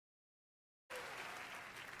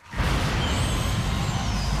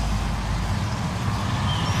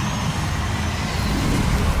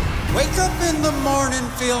up in the morning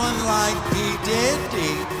feeling like P.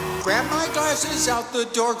 Diddy. Grab my glasses out the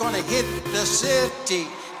door, gonna hit the city.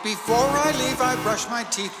 Before I leave, I brush my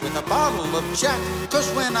teeth with a bottle of Jack. Cause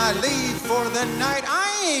when I leave for the night, I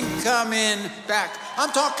ain't coming back.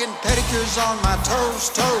 I'm talking pedicures on my toes,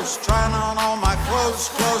 trying on all my clothes.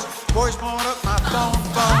 Boys blowing up my phone.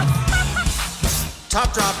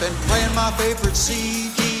 Top dropping, playing my favorite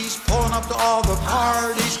CDs, pulling up to all the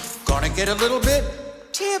parties. Gonna get a little bit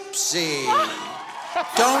tipsy.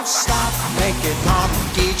 Don't stop, make it pop,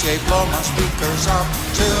 DJ, blow my speakers up.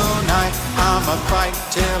 Tonight I'ma fight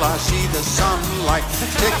till I see the sunlight.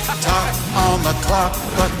 Tick tock on the clock,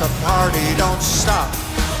 but the party don't stop.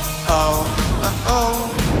 Oh, oh,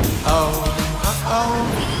 oh, oh, oh.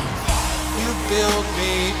 You build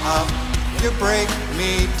me up, you break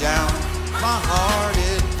me down. My heart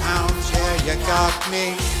it pounds, yeah, you got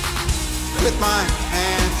me. With my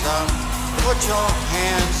hands up, put your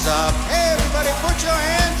hands up. Hey, everybody, put your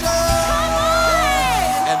hands up.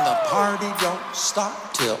 And the party don't stop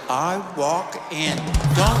till I walk in.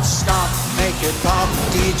 Don't stop, make it pop.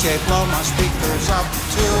 DJ, blow my speakers up.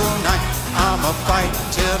 Tonight, I'ma fight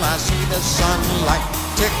till I see the sunlight.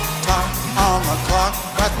 Tick tock on the clock,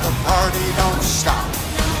 but the party don't stop.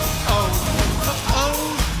 Oh, oh, oh,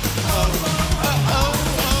 oh.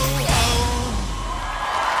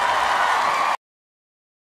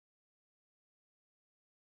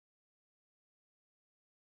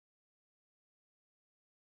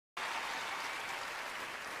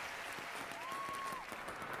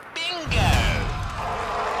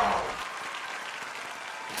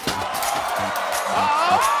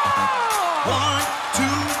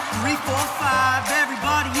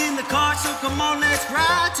 Come on, let's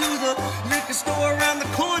ride to the liquor store around the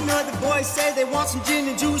corner. The boys say they want some gin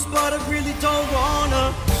and juice, but I really don't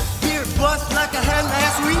wanna hear it bust like I had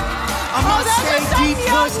last week. I must stay deep,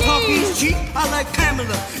 cause coffee's cheap. I like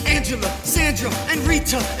Pamela, Angela, Sandra, and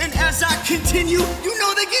Rita. And as I continue, you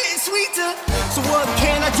know they're getting sweeter. So what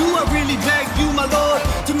can I do? I really beg you, my lord.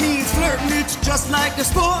 To me, it's flirting, it's just like a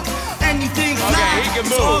sport. Anything fly,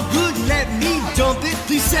 it's all good, let me dump it.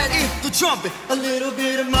 Please set in the trumpet. A little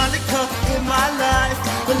bit of Monica in my life,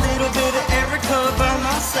 a little bit of Erica by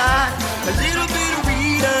my side, a little bit of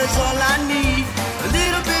Rita's all I need, a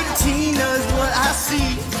little bit of Tina's what I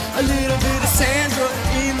see, a little bit of Sandra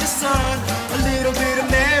in the sun, a little bit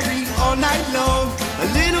of Mary all night long, a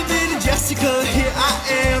little bit of Jessica, here I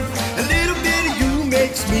am, a little bit of you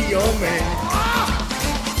makes me your man.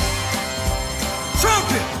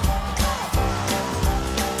 Trumpet!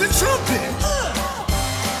 The trumpet!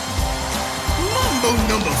 Mambo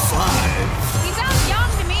number 5. He sounds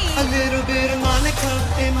young to me. A little bit of Monica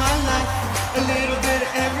in my life, a little bit of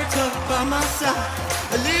Erica by my side,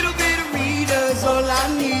 a little bit of Rita's all I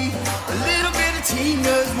need, a little bit of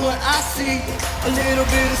Tina's what I see, a little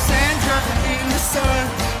bit of Sandra in the sun,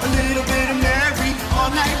 a little bit of Mary all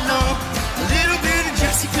night long, a little bit of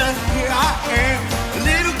Jessica, here I am, a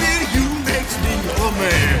little bit of you makes me your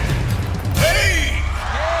man. Hey!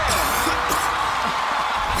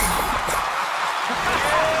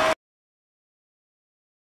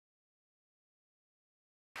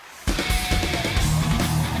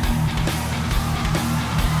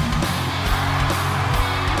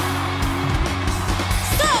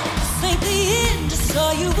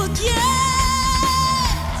 Saw you again.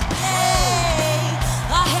 Hey,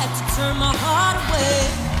 I had to turn my heart away.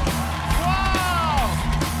 Wow!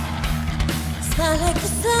 Smile like the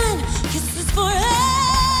sun, kisses for everyone,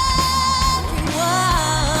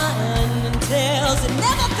 and tells it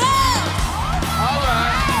never fails. All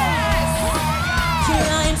right. Your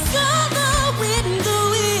lines saw the wind, the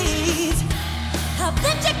weeds. I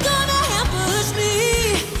bet you're gonna ambush me.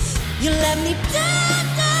 You let me down.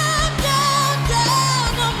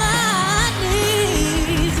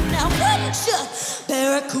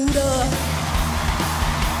 Barracuda.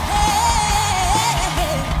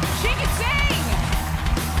 Hey, she can sing.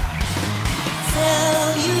 Tell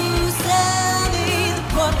me the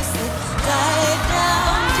promise that died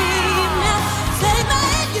down deep now. Say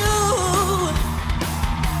my you.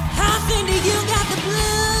 I think that you got the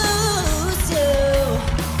blues too.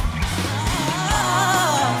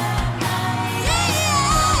 Oh,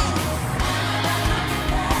 yeah.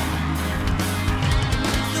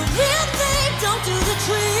 The real thing don't do the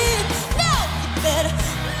trick.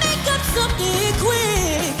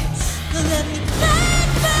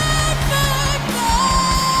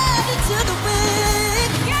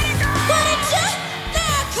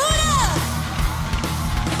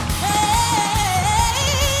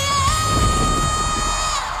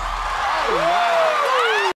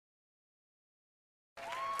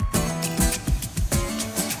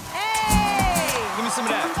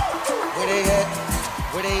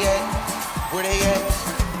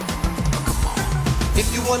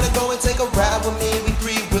 you wanna go and take a ride with me, we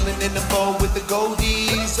three willing in the boat with the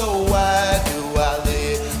goldies. So why do I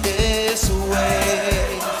live this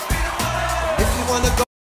way? If you wanna go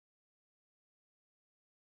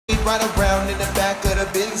right around in the back of the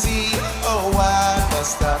Benzie, oh why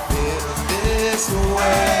must I feel this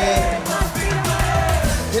way?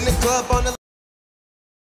 In the club on the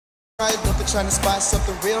right, looking trying to spot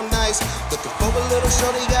something real nice, looking for a little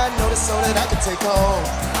shorty I noticed so that I could take home.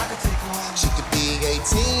 She could be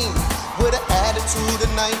 18 with an attitude of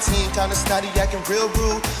 19, kinda snotty, acting real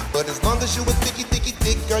rude, but as long as you a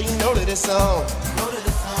thick, girl, you know that it's on.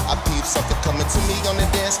 I peeped something coming to me on the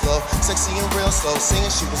dance floor, sexy and real slow,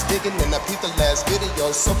 saying she was digging, and I peeped the last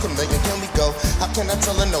video, so familiar, can we go? How can I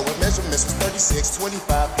tell her no? Her measurements was 36,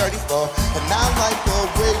 25, 34, and I like the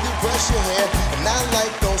way you brush your hair, and I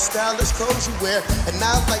like those stylish clothes you wear, and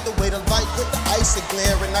I like the way the light hit the ice and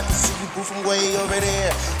glare, and I can see you boo from way over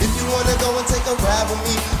there. If you wanna go and take a ride with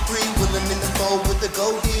me, free willing in the boat with the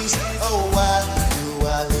goldies, oh why do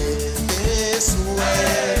I live this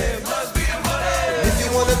way? If you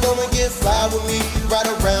wanna go and get fly with me, ride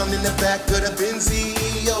around in the back of the Benzie,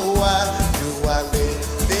 oh why do I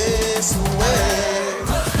live this way?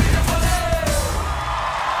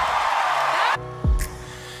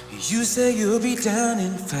 You say you'll be down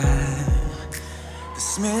in 5. The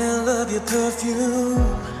smell of your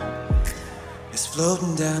perfume is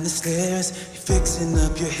floating down the stairs. You're fixing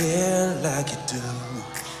up your hair like you do.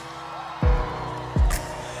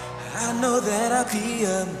 I know that I'll be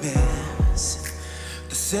a mess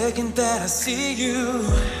the second that I see you.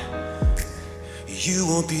 You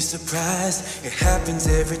won't be surprised, it happens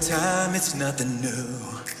every time, it's nothing new.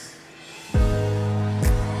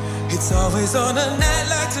 It's always on a night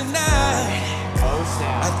like tonight.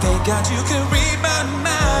 I thank God you can read my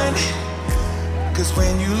mind, 'cause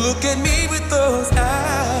when you look at me with those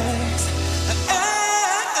eyes,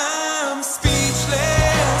 I'm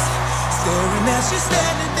speechless, staring at you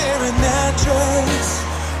standing there in that dress.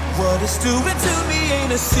 What it's doing to me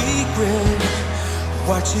ain't a secret.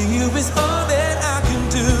 Watching you is all that I can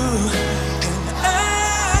do,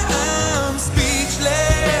 and I'm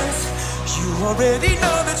speechless. You already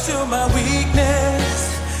know that you're my weakness.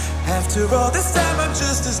 After all this time, I'm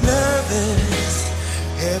just as nervous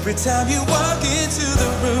every time you walk into the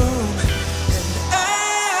room,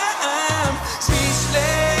 and I'm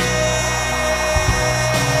speechless.